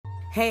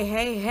Hey,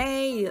 hey,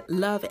 hey,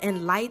 love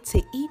and light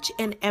to each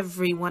and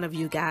every one of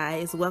you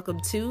guys. Welcome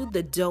to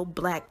the Dope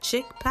Black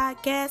Chick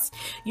Podcast,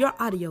 your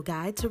audio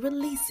guide to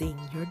releasing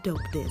your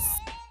dopeness.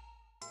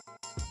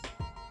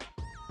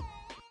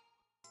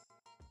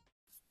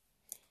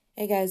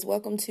 Hey guys,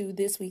 welcome to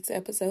this week's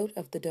episode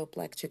of the Dope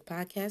Black Chick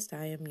Podcast.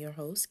 I am your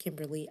host,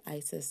 Kimberly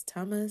Isis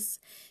Thomas,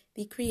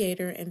 the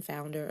creator and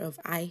founder of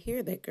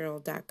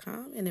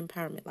IHearThatGirl.com, an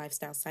empowerment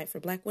lifestyle site for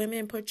Black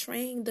women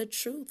portraying the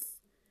truth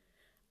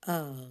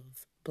of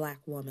Black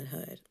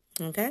womanhood.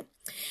 Okay,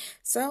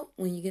 so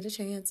when you get a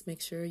chance,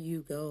 make sure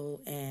you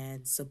go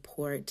and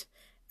support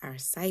our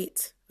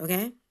site.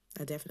 Okay,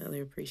 I definitely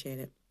appreciate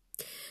it.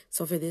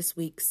 So for this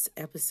week's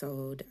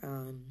episode,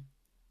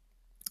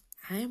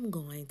 I am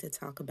going to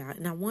talk about,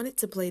 and I wanted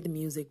to play the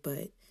music,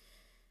 but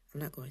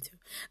I'm not going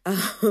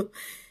to.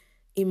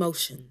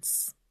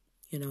 Emotions.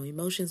 You know,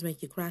 emotions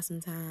make you cry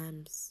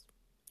sometimes.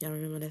 Y'all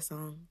remember that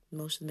song?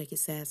 Emotions make you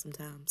sad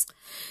sometimes.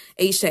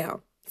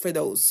 H-Town, for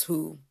those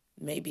who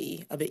may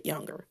be a bit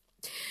younger.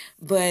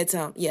 But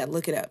yeah,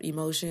 look it up.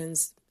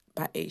 Emotions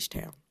by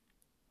H-Town.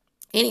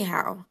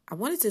 Anyhow, I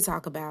wanted to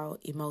talk about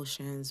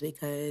emotions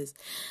because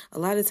a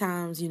lot of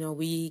times, you know,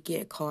 we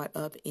get caught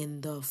up in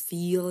the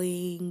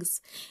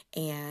feelings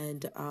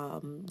and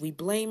we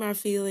blame our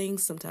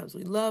feelings. Sometimes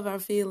we love our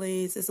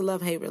feelings. It's a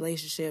love-hate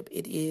relationship.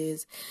 It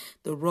is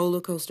the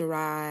roller coaster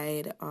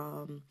ride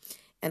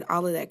and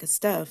all of that good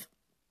stuff.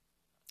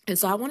 And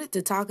so I wanted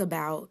to talk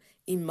about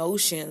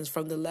emotions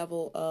from the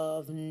level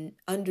of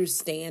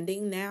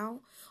understanding now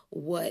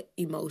what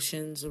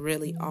emotions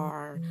really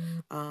are,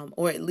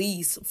 or at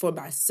least for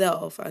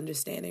myself,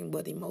 understanding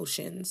what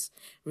emotions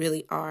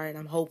really are. And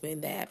I'm hoping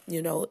that,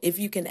 you know, if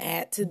you can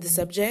add to the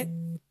subject,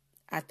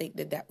 I think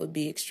that that would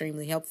be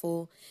extremely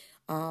helpful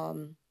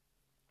to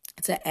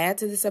add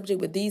to the subject.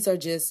 But these are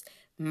just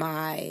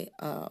my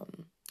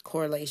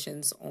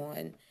correlations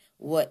on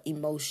what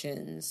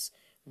emotions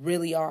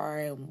really are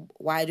and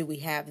why do we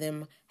have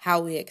them,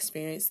 how we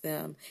experience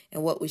them,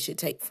 and what we should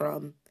take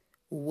from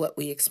what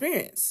we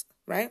experience,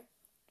 right?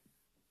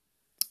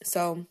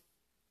 So,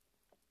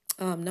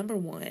 number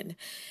one,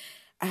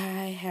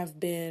 I have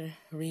been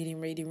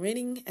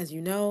reading, as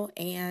you know,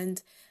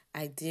 and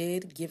I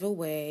did give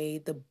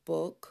away the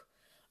book,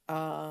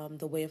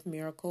 The Way of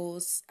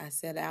Miracles. I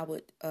said I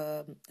would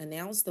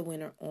announce the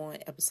winner on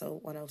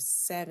episode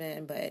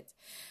 107, but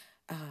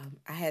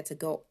I had to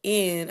go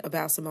in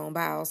about Simone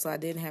Biles, so I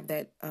didn't have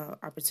that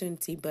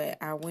opportunity. But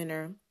our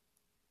winner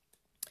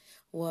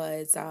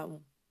was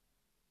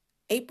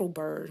April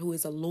Bird, who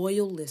is a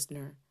loyal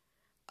listener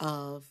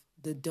of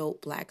the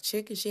Dope Black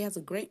Chick, and she has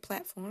a great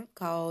platform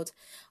called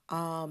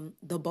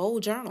The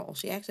Bold Journal.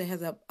 She actually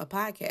has a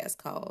podcast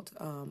called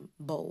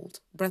Bold,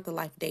 Breath of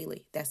Life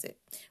Daily. That's it,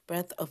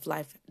 Breath of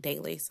Life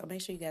Daily. So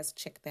make sure you guys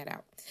check that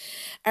out.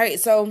 All right,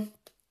 so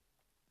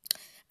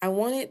I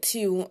wanted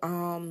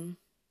to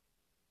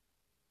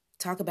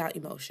talk about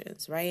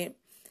emotions, right?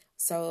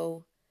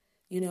 So,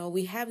 you know,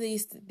 we have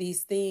these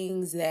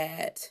things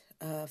that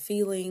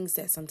feelings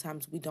that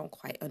sometimes we don't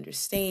quite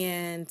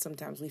understand.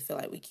 Sometimes we feel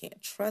like we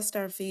can't trust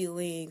our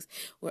feelings.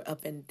 We're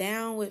up and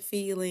down with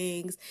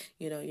feelings.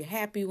 You know, you're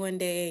happy one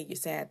day, you're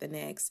sad the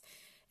next,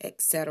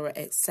 etc.,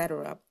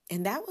 etc.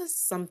 And that was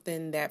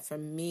something that for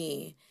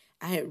me,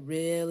 I had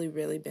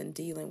really been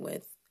dealing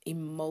with.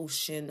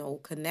 Emotional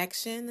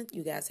connection.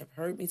 You guys have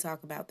heard me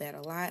talk about that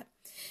a lot.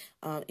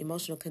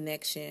 Emotional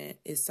connection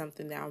is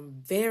something that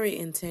I'm very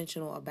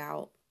intentional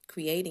about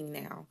creating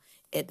now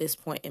at this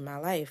point in my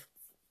life.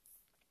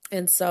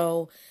 And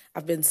so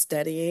I've been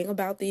studying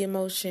about the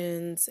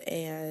emotions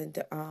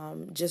and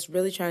just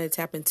really trying to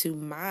tap into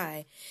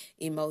my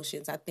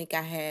emotions. I think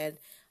I had,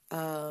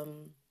 I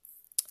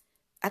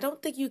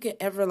don't think you can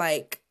ever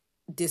like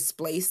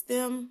displace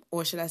them,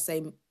 or should I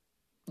say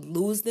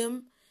lose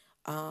them.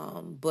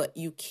 But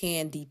you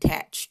can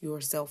detach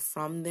yourself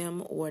from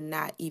them or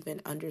not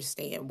even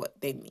understand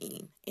what they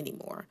mean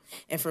anymore.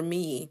 And for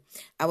me,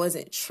 I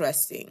wasn't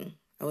trusting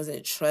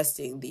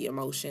the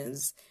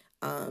emotions,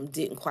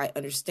 didn't quite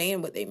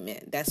understand what they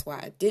meant. That's why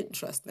I didn't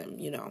trust them,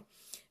 you know.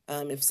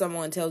 If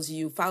someone tells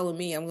you, follow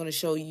me, I'm going to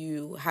show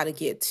you how to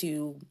get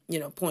to, you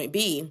know, point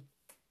B.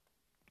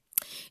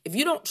 If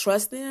you don't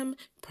trust them,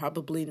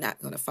 probably not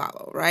going to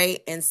follow,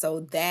 right? And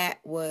so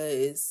that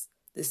was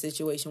the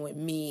situation with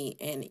me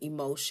and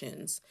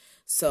emotions.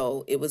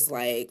 So it was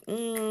like, I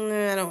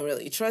don't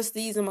really trust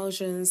these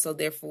emotions. So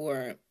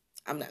therefore,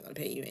 I'm not going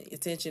to pay you any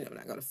attention. I'm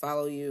not going to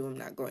follow you. I'm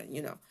not going,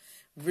 you know,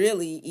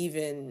 really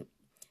even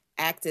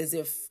act as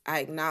if I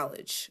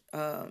acknowledge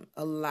a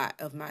lot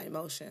of my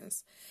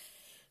emotions.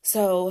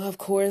 So, of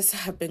course,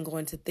 I've been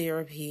going to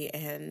therapy,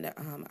 and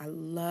I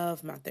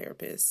love my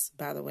therapist,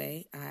 by the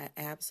way. I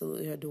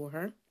absolutely adore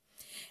her.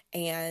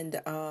 And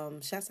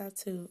shouts out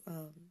to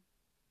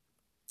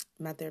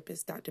my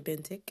therapist, Dr.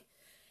 Bentic.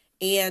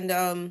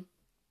 And,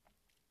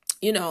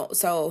 you know,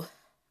 so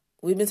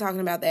we've been talking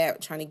about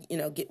that, trying to, you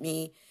know, get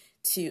me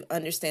to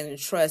understand and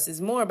trust.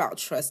 It's more about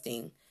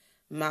trusting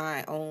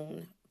my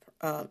own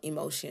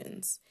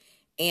emotions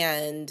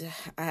And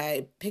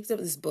I picked up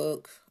this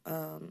book,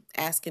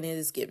 Asking It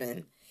Is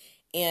Given,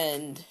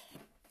 and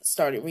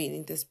started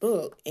reading this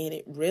book. And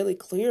it really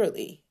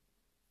clearly,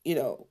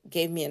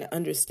 gave me an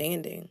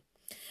understanding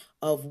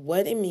of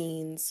what it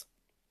means,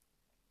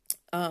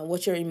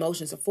 what your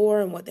emotions are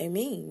for and what they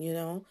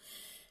mean,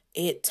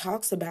 It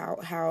talks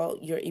about how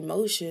your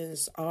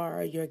emotions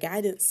are your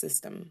guidance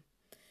system.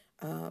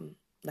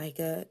 Like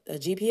a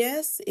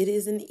GPS, it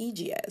is an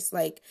EGS.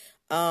 Like,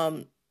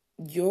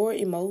 your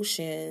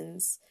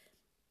emotions,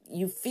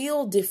 you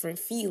feel different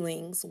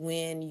feelings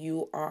when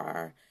you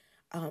are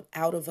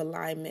out of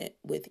alignment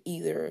with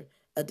either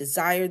a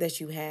desire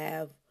that you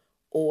have,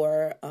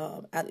 or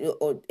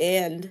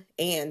and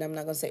I'm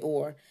not gonna say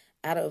or,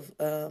 out of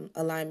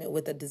alignment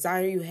with a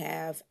desire you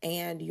have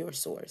and your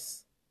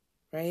source,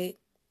 right?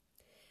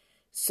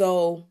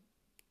 So,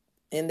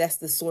 and that's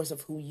the source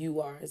of who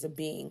you are as a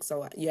being.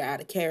 So you're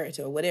out of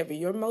character or whatever.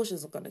 Your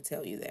emotions are going to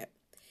tell you that.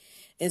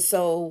 And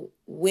so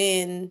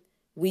when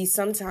we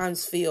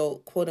sometimes feel,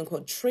 quote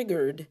unquote,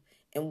 triggered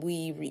and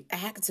we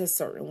react a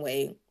certain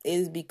way,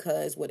 is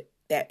because what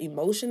that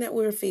emotion that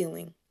we're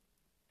feeling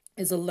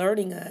is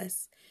alerting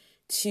us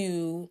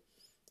to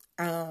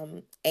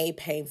a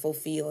painful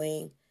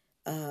feeling,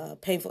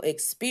 painful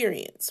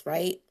experience,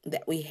 right,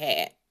 that we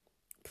had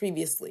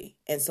previously.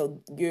 And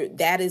so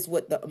that is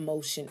what the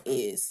emotion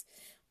is.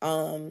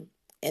 And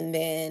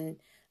then,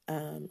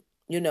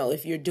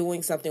 if you're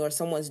doing something or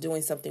someone's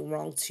doing something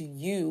wrong to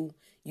you,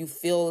 you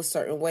feel a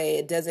certain way.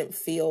 It doesn't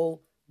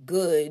feel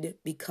good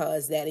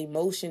because that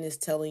emotion is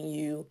telling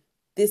you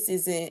this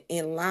isn't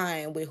in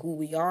line with who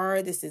we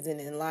are. This isn't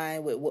in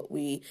line with what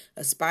we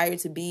aspire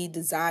to be,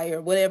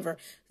 desire, whatever.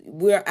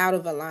 We're out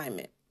of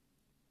alignment.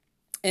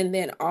 And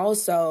then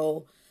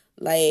also,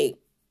 like,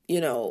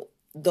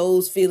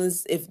 those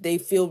feelings, if they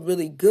feel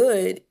really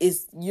good,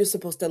 is you're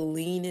supposed to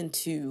lean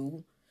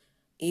into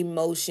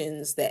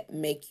emotions that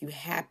make you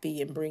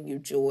happy and bring you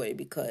joy,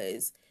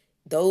 because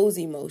those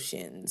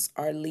emotions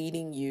are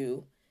leading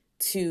you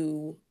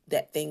to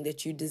that thing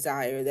that you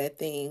desire, that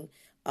thing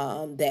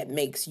that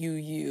makes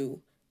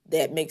you,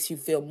 that makes you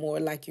feel more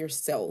like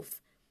yourself.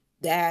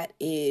 That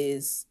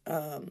is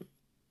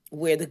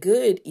where the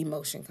good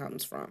emotion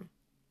comes from.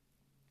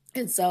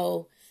 And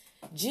so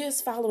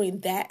just following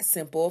that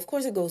simple, of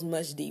course it goes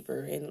much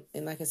deeper.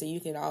 And like I said,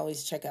 you can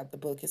always check out the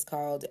book. It's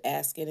called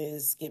Asking It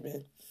Is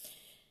Given.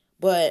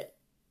 But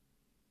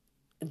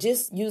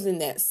just using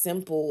that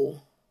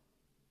simple,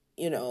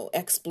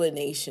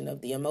 explanation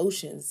of the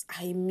emotions,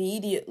 I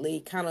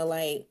immediately kind of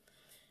like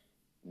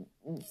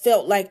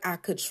felt like I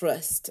could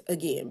trust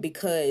again.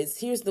 Because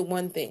here's the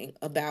one thing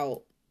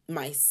about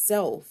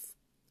myself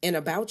and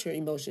about your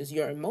emotions.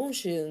 Your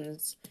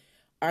emotions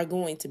are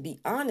going to be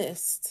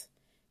honest.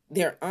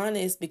 They're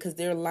honest because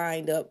they're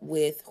lined up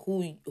with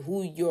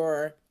who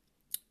your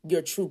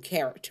true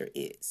character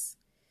is.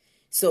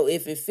 So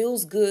if it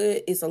feels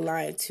good, it's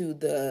aligned to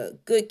the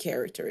good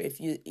character. If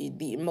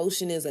the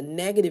emotion is a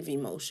negative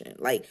emotion,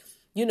 like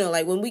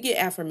when we get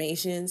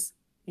affirmations,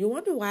 you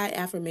wonder why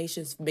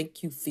affirmations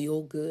make you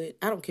feel good.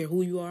 I don't care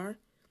who you are.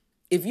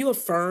 If you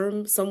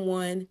affirm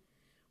someone,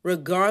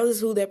 regardless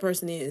who that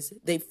person is,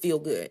 they feel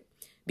good,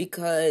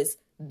 because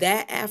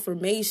that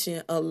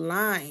affirmation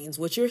aligns,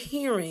 what you're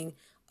hearing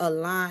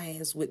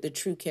aligns with the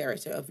true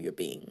character of your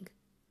being.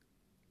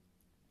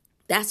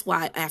 That's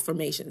why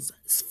affirmations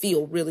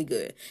feel really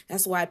good.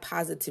 That's why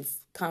positive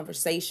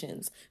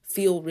conversations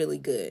feel really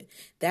good.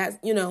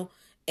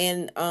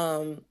 And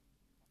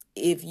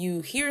if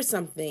you hear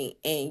something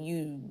and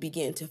you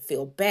begin to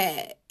feel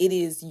bad, it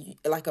is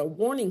like a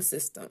warning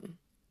system,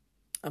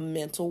 a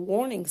mental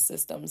warning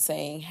system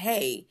saying,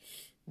 hey,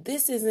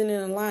 this isn't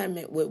in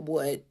alignment with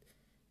what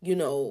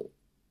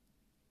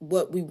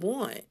we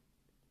want.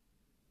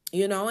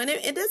 And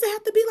it doesn't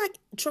have to be like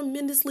a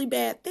tremendously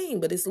bad thing,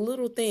 but it's a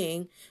little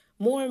thing.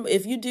 More,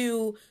 if you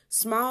do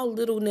small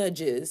little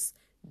nudges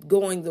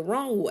going the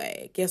wrong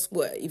way, guess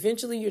what?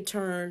 Eventually you're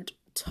turned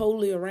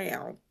totally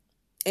around.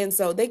 And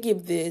so they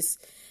give this,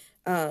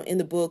 in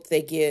the book,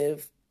 they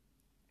give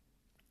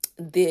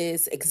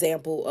this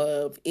example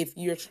of if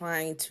you're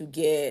trying to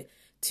get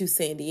to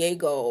San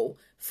Diego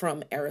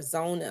from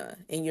Arizona,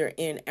 and you're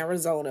in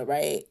Arizona,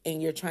 right?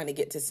 And you're trying to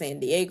get to San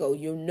Diego,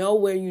 you know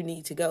where you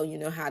need to go. You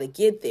know how to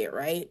get there,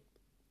 right?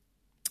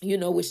 You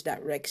know which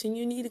direction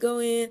you need to go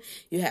in.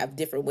 You have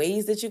different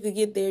ways that you could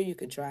get there. You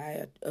could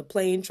try a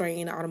plane,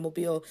 train,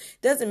 automobile.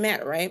 Doesn't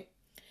matter, right?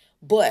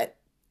 But,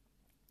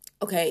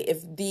 okay,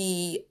 if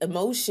the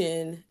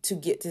emotion to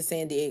get to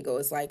San Diego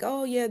is like,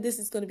 oh, yeah, this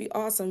is going to be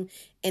awesome,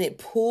 and it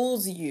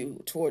pulls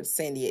you towards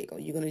San Diego,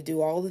 you're going to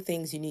do all the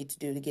things you need to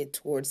do to get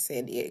towards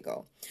San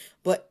Diego.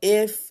 But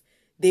if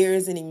there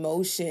is an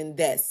emotion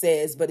that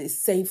says, but it's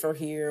safer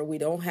here, we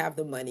don't have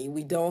the money,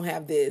 we don't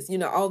have this,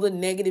 all the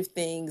negative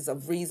things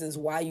of reasons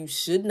why you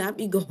should not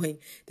be going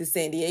to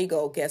San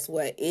Diego, guess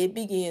what? It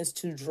begins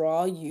to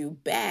draw you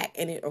back,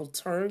 and it'll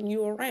turn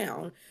you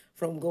around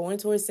from going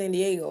towards San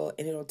Diego,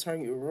 and it'll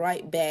turn you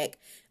right back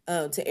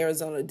to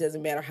Arizona. It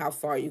doesn't matter how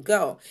far you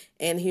go.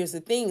 And here's the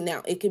thing.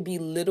 Now, it could be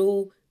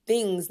little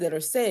things that are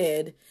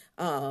said.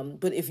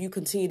 But if you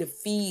continue to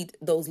feed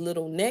those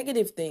little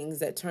negative things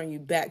that turn you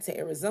back to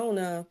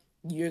Arizona,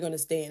 you're going to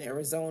stay in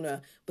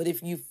Arizona. But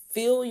if you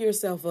fill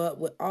yourself up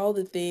with all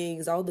the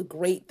things, all the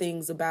great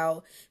things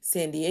about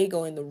San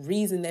Diego and the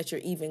reason that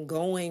you're even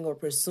going or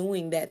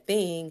pursuing that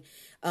thing,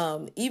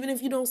 even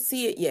if you don't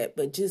see it yet,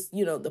 but just,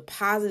 the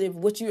positive,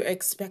 what you're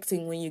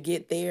expecting when you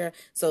get there.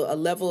 So a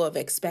level of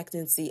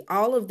expectancy,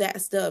 all of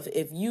that stuff.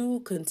 If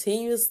you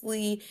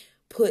continuously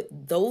put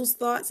those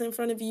thoughts in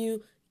front of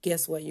you,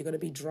 guess what? You're going to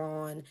be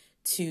drawn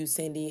to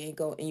San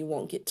Diego and you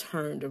won't get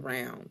turned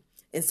around.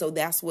 And so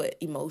that's what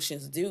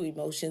emotions do.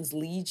 Emotions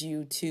lead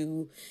you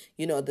to,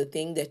 the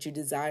thing that you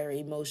desire.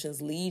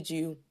 Emotions lead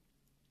you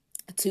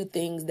to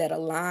things that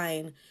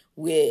align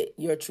with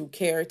your true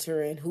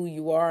character and who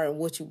you are and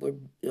what you were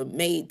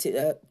made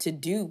to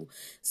do.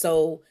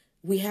 So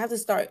we have to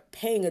start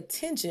paying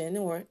attention,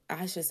 or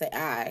I should say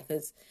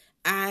because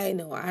I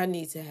know I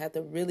need to have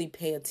to really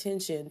pay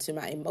attention to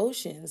my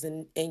emotions,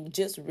 and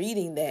just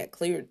reading that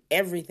cleared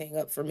everything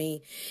up for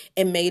me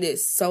and made it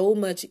so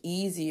much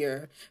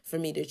easier for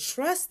me to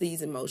trust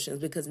these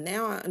emotions, because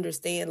now I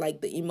understand,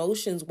 like, the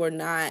emotions were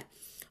not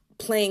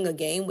playing a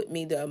game with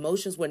me. The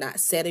emotions were not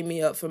setting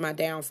me up for my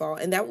downfall.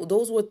 And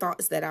those were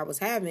thoughts that I was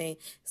having.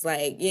 It's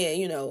like,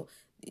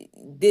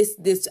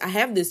 this I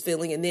have this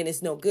feeling and then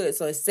it's no good.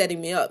 So it's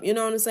setting me up. You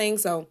know what I'm saying?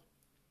 So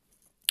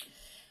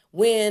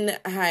when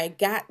I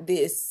got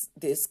this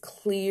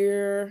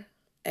clear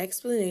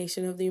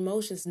explanation of the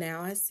emotions,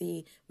 now I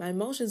see my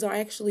emotions are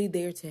actually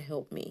there to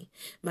help me.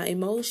 My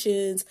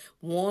emotions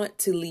want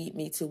to lead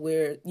me to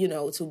where,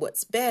 to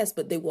what's best,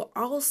 but they will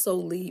also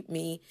lead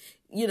me,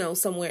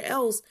 somewhere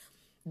else,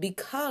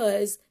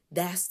 because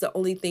that's the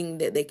only thing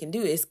that they can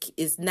do.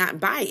 It's not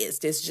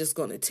biased. It's just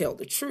going to tell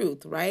the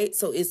truth, right?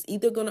 So it's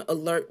either going to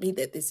alert me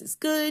that this is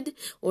good,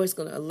 or it's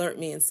going to alert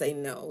me and say,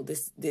 no,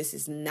 this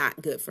is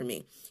not good for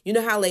me. You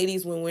know how,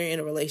 ladies, when we're in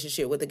a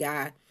relationship with a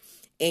guy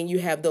and you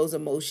have those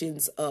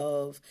emotions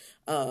of,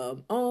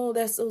 oh,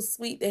 that's so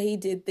sweet that he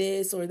did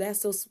this, or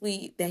that's so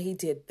sweet that he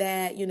did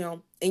that,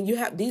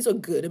 and these are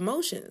good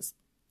emotions,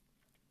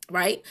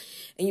 right?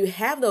 And you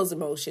have those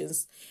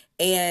emotions,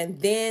 and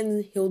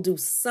then he'll do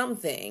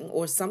something,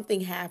 or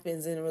something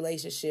happens in a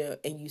relationship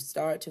and you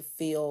start to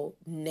feel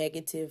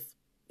negative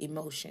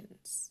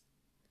emotions.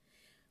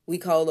 We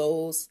call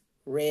those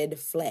red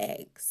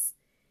flags.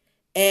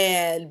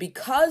 And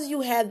because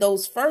you had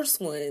those first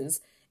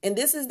ones, and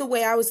this is the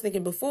way I was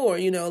thinking before,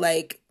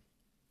 like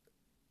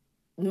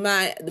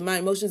my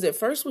emotions at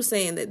first were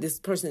saying that this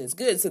person is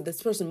good, so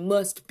this person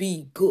must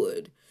be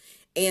good.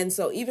 And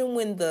so even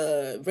when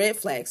the red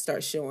flags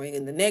start showing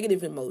and the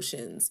negative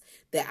emotions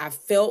that I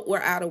felt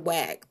were out of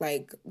whack,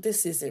 like,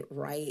 this isn't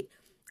right,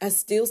 I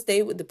still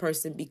stayed with the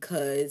person,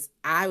 because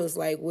I was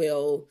like,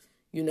 well,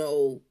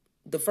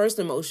 the first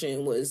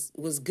emotion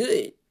was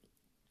good.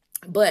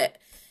 But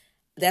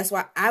that's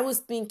why I was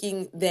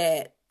thinking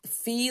that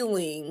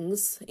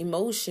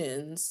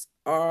emotions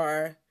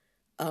are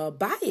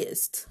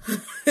biased,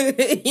 but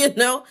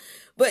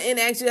in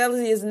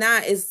actuality it's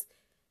not.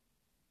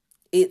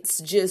 It's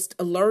just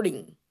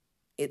alerting.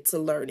 It's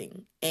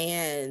alerting.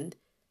 And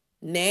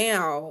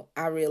now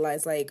I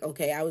realize, like,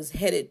 okay, I was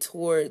headed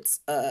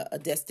towards a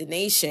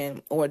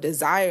destination or a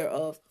desire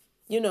of,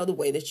 the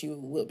way that you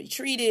will be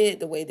treated,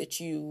 the way that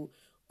you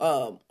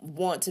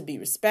want to be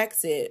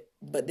respected.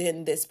 But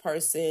then this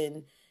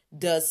person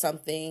does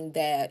something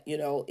that,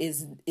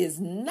 is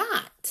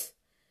not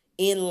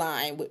in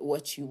line with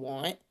what you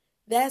want.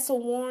 That's a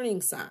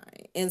warning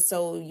sign. And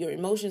so your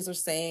emotions are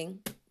saying,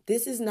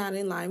 this is not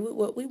in line with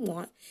what we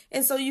want.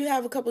 And so you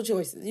have a couple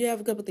choices. You have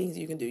a couple things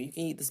you can do. You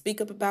can either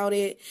speak up about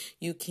it.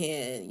 You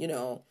can,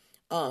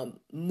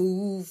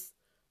 move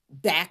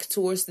back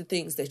towards the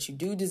things that you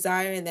do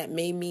desire. And that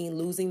may mean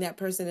losing that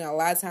person. And a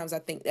lot of times I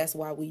think that's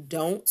why we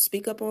don't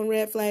speak up on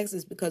red flags,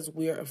 is because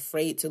we're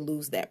afraid to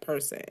lose that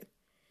person.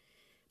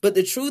 But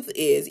the truth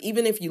is,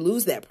 even if you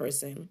lose that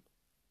person,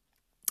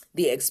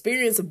 the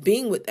experience of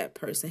being with that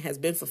person has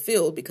been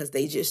fulfilled, because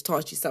they just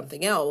taught you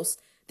something else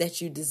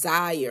that you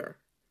desire.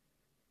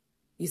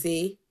 You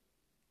see,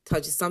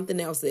 taught you something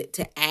else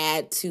to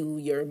add to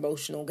your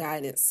emotional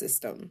guidance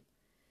system,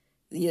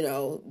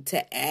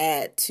 to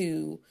add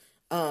to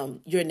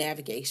your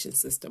navigation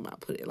system. I'll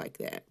put it like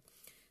that.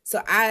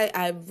 So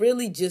I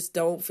really just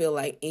don't feel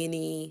like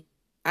any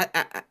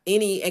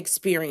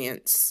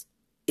experience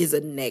is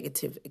a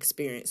negative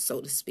experience, so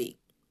to speak.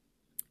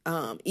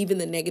 Even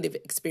the negative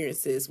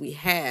experiences we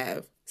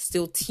have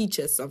still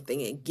teach us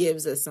something. It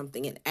gives us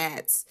something. It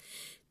adds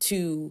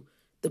to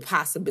the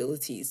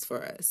possibilities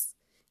for us.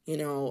 I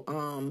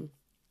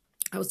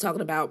was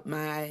talking about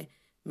my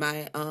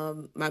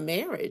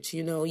marriage,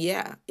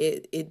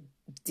 it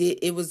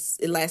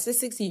lasted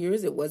 6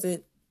 years. It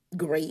wasn't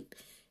great.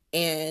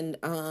 And,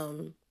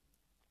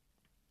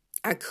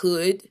 I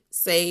could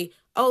say,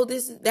 oh,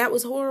 that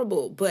was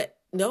horrible, but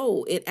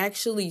no, it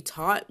actually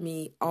taught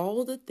me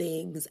all the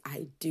things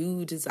I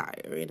do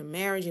desire in a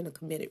marriage, in a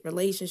committed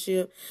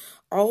relationship.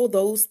 All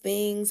those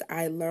things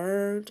I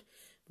learned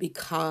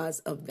because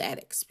of that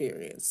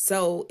experience.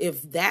 So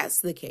if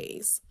that's the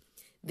case,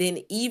 then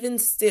even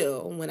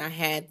still, when I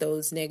had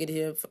those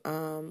negative,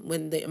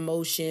 when the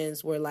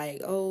emotions were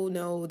like, oh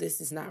no,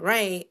 this is not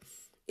right,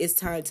 it's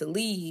time to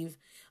leave,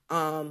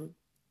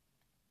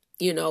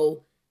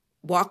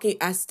 walking,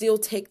 I still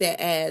take that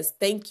as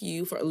thank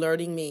you for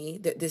alerting me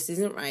that this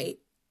isn't right.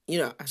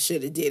 I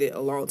should have did it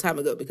a long time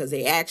ago because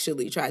they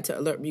actually tried to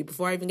alert me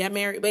before I even got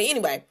married. But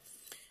anyway,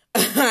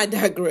 I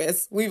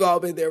digress. We've all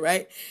been there,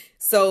 right?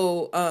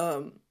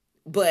 So,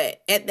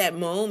 but at that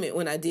moment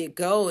when I did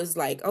go, it's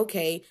like,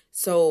 okay,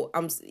 so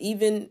I'm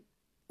even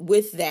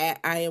with that,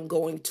 I am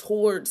going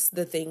towards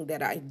the thing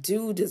that I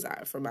do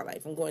desire for my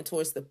life. I'm going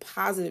towards the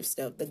positive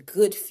stuff, the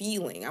good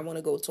feeling. I want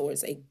to go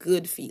towards a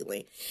good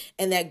feeling.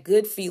 And that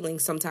good feeling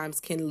sometimes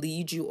can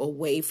lead you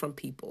away from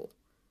people.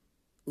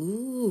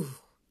 Ooh,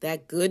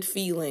 that good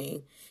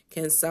feeling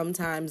can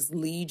sometimes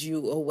lead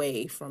you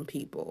away from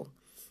people.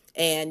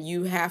 And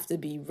you have to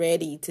be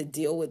ready to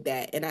deal with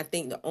that. And I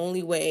think the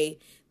only way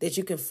that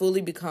you can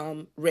fully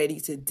become ready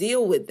to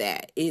deal with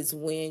that is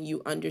when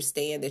you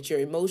understand that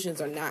your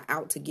emotions are not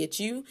out to get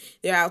you.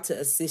 They're out to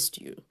assist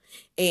you.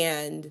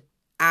 And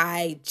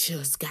I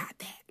just got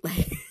that.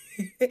 Like,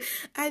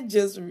 I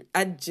just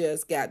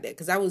got that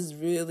because I was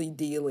really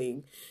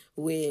dealing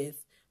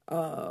with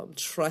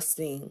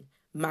trusting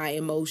my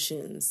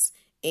emotions.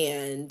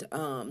 And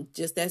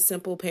just that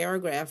simple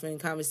paragraph and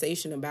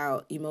conversation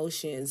about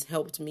emotions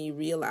helped me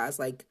realize,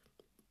 like,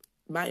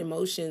 my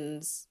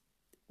emotions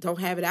don't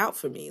have it out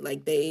for me.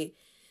 Like,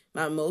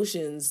 my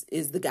emotions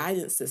is the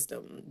guidance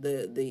system.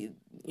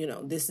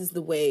 This is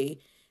the way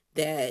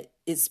that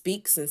it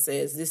speaks and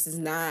says, this is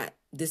not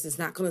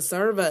going to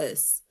serve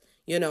us,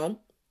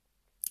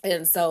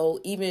 And so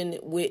even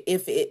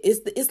if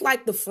it's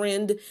like the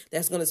friend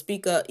that's going to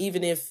speak up,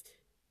 even if,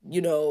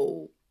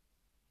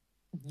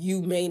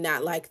 you may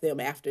not like them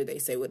after they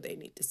say what they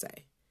need to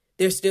say.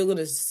 They're still going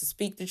to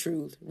speak the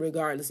truth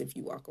regardless if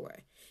you walk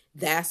away.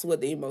 That's what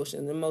the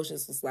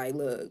emotions was like,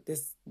 look,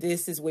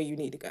 this is where you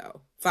need to go.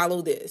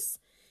 Follow this.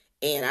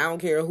 And I don't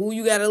care who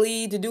you got to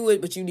lead to do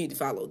it, but you need to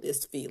follow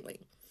this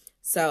feeling.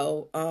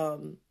 So,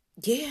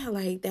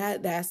 like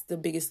that's the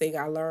biggest thing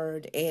I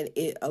learned. And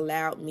it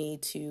allowed me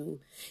to,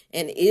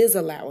 and is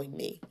allowing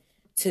me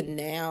to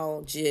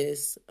now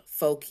just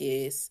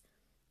focus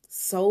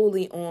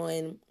solely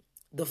on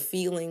the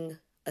feeling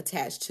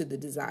attached to the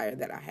desire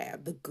that I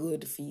have, the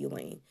good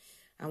feeling.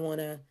 I want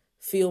to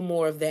feel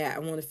more of that. I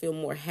want to feel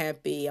more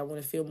happy. I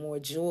want to feel more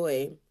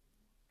joy.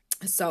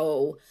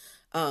 So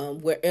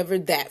wherever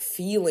that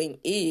feeling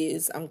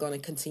is, I'm going to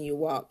continue to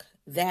walk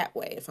that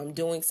way. If I'm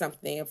doing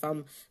something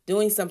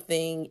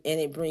and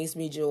it brings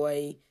me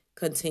joy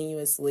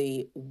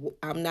continuously,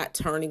 I'm not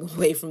turning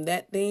away from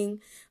that thing.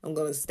 I'm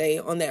going to stay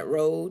on that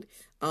road.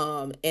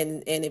 And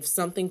if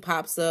something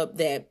pops up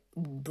that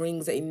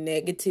brings a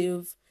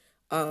negative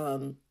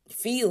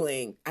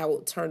feeling, I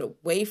will turn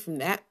away from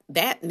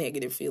that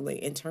negative feeling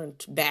and turn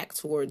back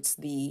towards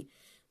the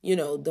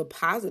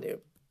positive.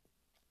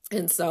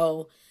 And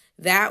so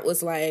that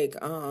was like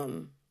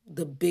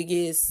the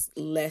biggest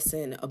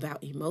lesson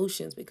about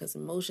emotions, because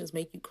emotions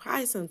make you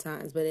cry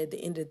sometimes, but at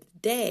the end of the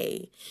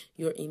day,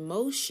 your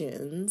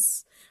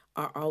emotions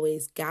are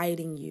always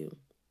guiding you.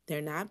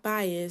 They're not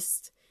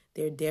biased.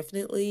 They're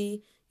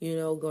definitely,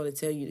 going to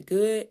tell you the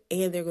good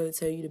and they're going to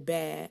tell you the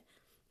bad,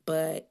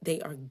 but they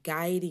are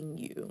guiding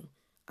you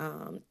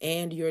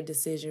and your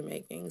decision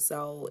making.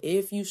 So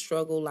if you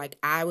struggle like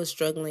I was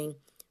struggling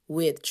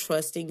with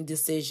trusting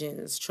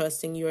decisions,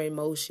 trusting your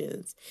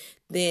emotions,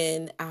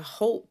 then I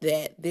hope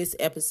that this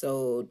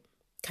episode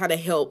kind of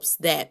helps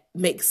that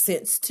make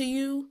sense to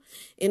you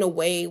in a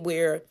way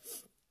where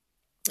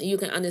you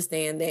can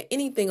understand that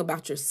anything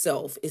about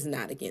yourself is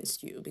not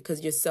against you,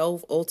 because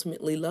yourself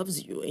ultimately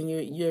loves you, and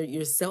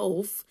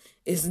yourself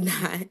is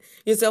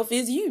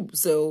you.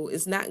 So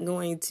it's not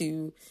going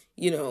to,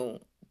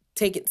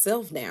 take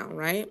itself down,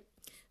 right?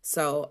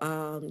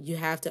 So you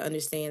have to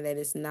understand that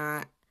it's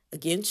not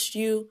against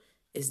you.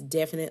 It's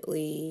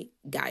definitely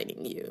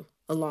guiding you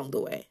along the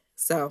way.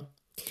 So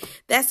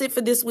that's it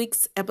for this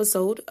week's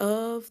episode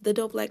of the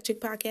Dope Black Chick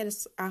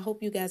Podcast. I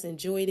hope you guys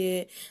enjoyed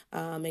it.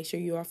 Make sure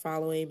you are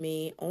following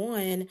me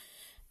on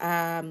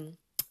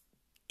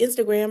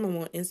Instagram. I'm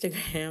on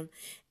Instagram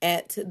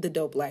at the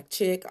Dope Black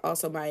Chick.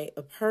 Also, my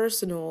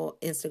personal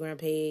Instagram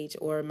page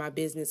or my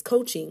business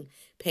coaching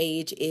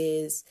page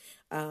is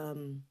at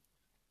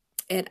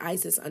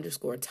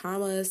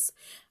Isis_Thomas.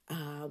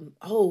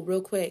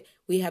 Real quick,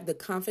 we have the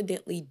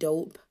Confidently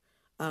Dope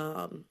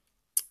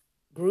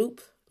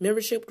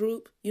membership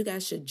group. You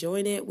guys should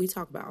join it. We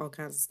talk about all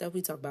kinds of stuff.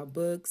 We talk about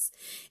books,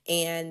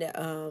 and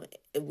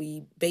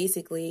we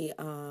basically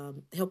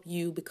help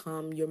you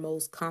become your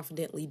most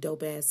confidently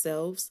dope ass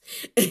selves.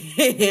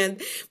 And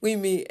we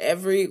meet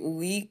every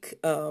week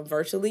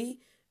virtually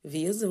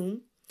via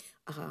Zoom.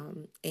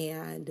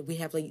 And we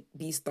have like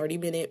these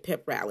 30-minute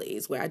pep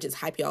rallies where I just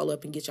hype y'all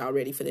up and get y'all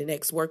ready for the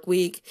next work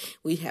week.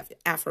 We have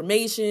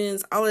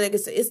affirmations, all of that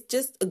good stuff. It's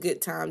just a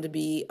good time to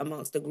be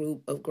amongst a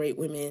group of great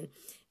women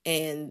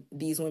and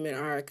these women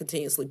are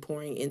continuously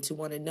pouring into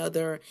one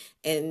another,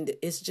 and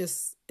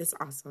it's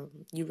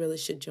awesome. You really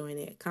should join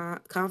it.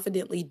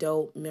 Confidently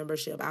Dope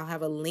membership. I'll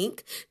have a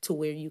link to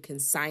where you can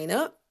sign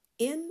up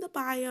in the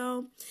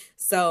bio.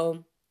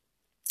 So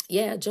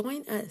yeah,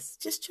 join us.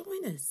 Just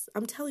join us.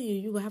 I'm telling you,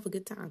 you will have a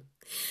good time.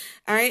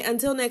 All right,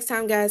 until next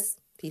time, guys.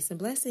 Peace and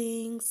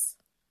blessings.